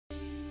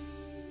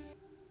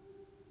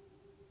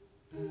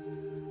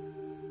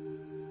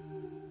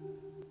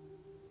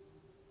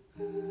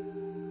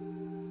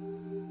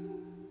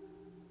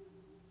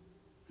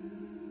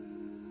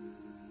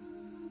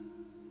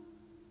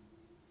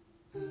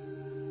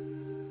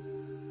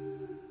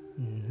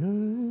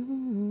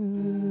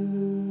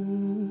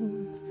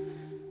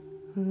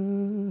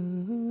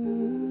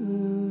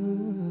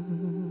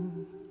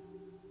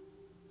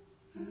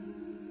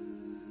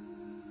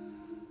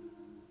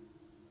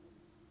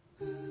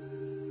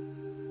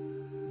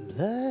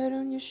blood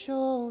on your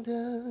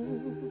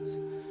shoulders,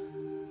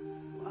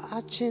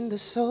 watching the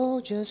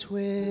soldiers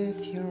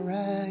with your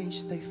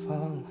eyes. They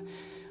fall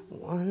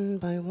one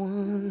by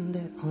one,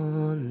 they're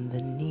on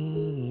their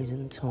knees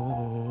and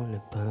torn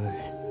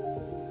apart.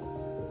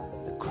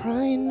 The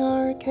crying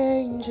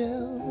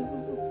archangel,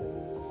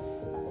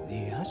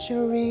 the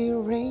archery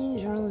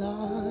ranger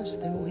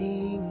lost their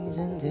wings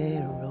and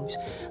arrows,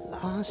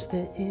 lost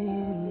their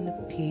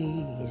inner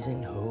peace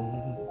and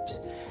hopes.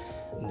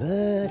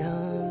 But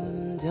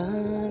I'm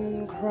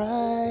done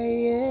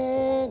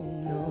crying,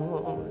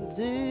 no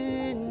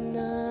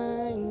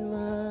denying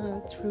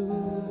my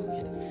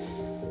truth,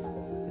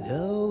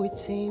 though it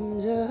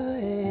seems a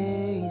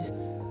haze.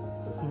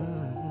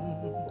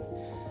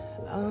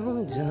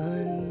 I'm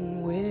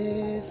done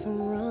with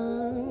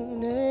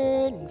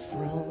running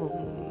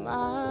from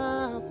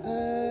my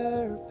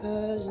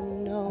purpose,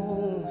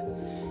 no,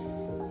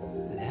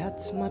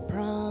 that's my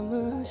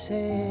promise.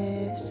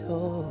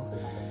 So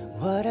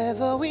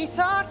whatever we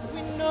thought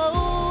we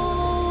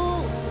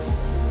know,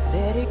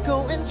 let it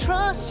go and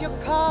trust your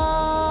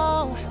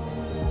call.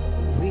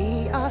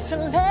 We are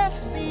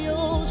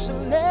celestial,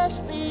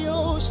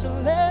 celestial,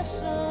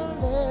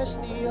 celestials.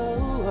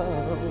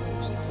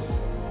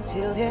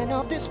 Till the end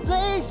of this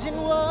blazing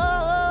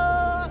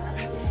war,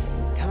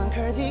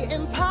 conquer the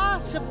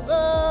impossible.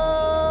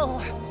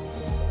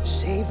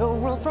 Save the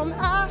world from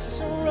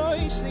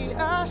asteroids, the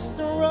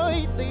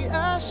asteroid, the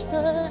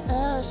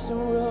asteroid.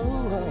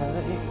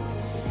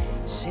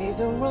 Save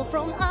the world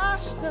from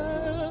asteroids.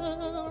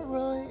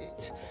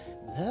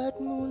 Blood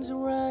moons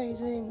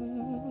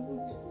rising,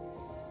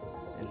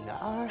 and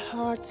our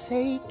hearts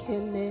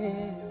aching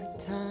every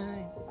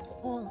time the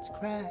walls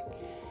crack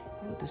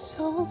and the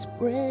souls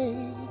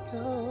break.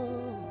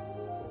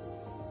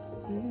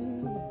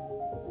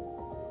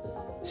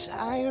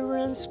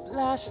 Sirens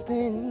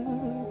blasting,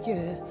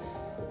 yeah,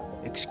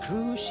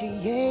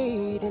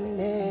 excruciating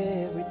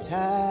every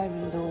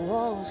time the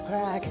walls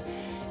crack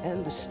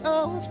and the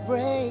souls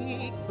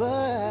break.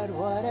 But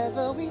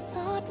whatever we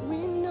thought we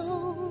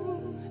know,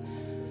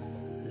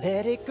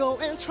 let it go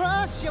and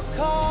trust your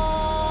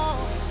call.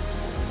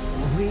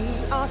 We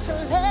are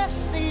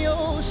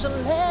celestial,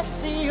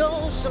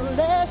 celestial,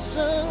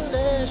 celestials.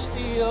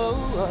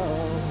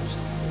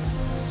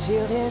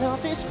 Till the end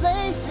of this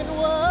blazing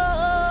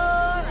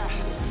war,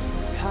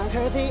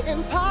 conquer the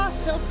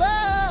impossible.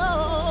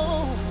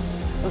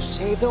 Oh,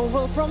 save the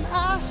world from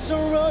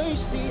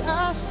asteroids, the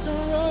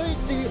asteroid,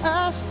 the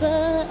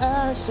asteroid.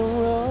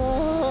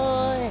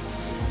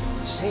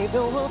 Save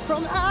the world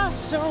from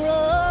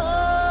asteroids.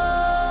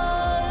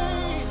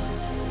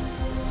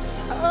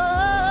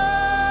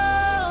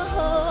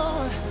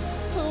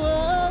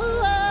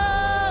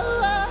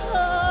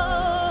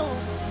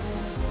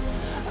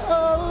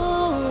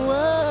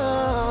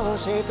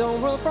 Save the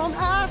world from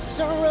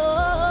asteroids.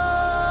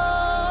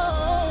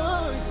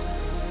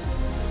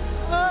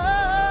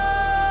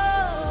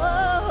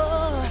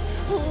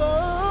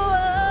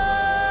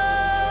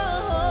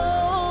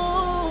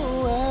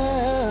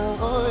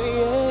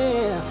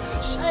 Yeah.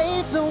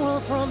 Save the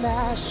world from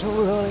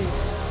asteroids.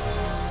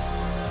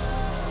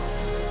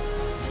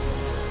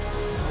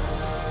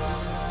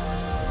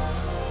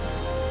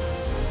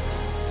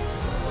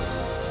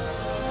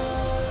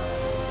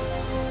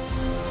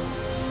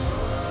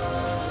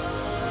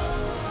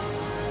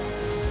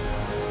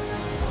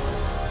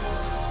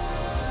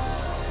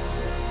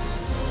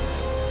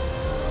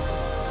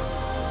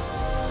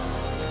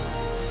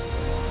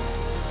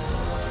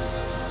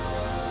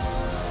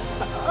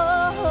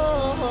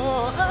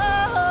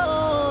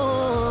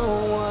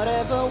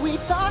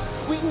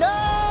 We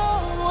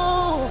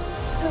know,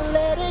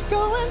 let it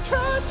go and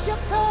trust your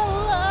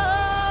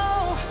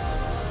call.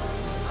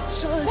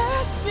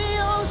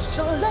 Celestials,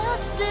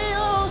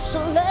 celestials,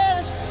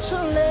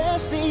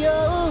 celestials.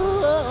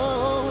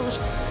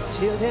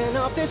 Till the end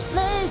of this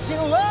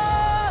blazing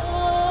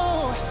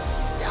war,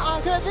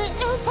 conquer the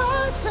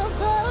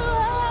impossible.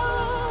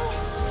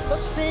 Oh,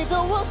 save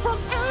the world from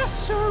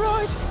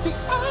asteroids, the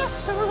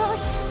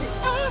asteroids, the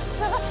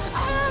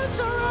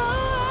asteroids.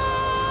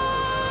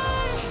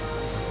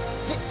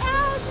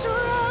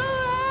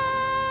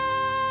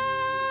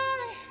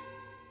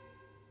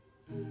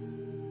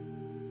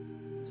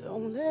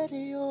 Don't let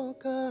your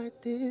guard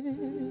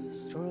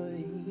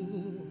destroy,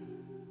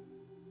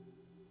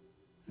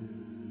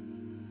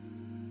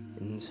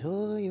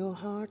 until your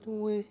heart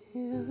will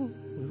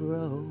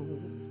grow.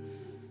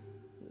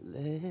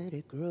 Let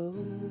it grow.